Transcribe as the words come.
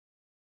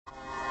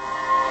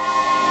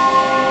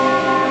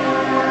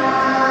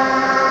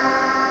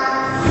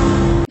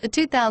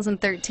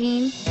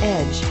2013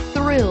 Edge.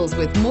 Thrills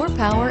with more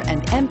power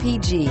and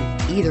MPG.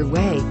 Either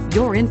way,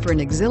 you're in for an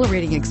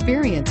exhilarating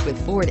experience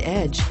with Ford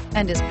Edge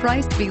and is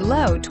priced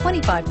below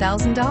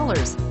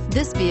 $25,000.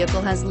 This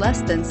vehicle has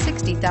less than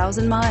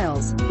 60,000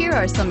 miles. Here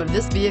are some of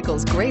this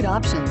vehicle's great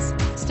options: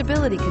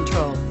 stability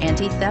control,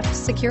 anti-theft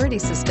security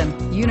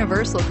system,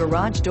 universal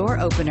garage door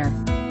opener,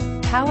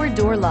 power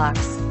door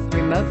locks,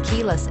 remote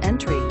keyless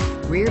entry,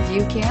 rear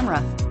view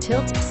camera,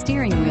 tilt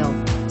steering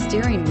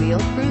wheel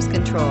cruise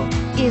control.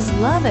 Is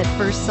love at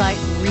first sight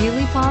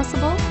really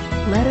possible?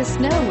 Let us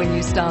know when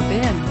you stop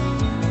in.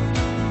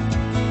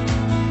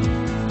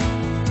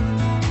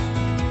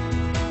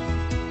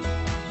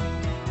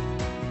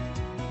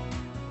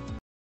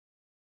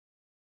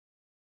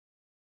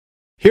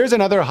 Here's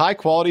another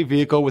high-quality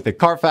vehicle with a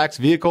Carfax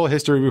Vehicle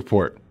History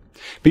Report.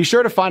 Be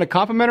sure to find a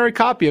complimentary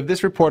copy of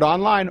this report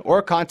online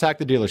or contact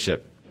the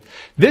dealership.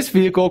 This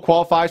vehicle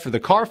qualifies for the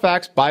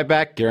Carfax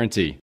Buyback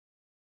Guarantee.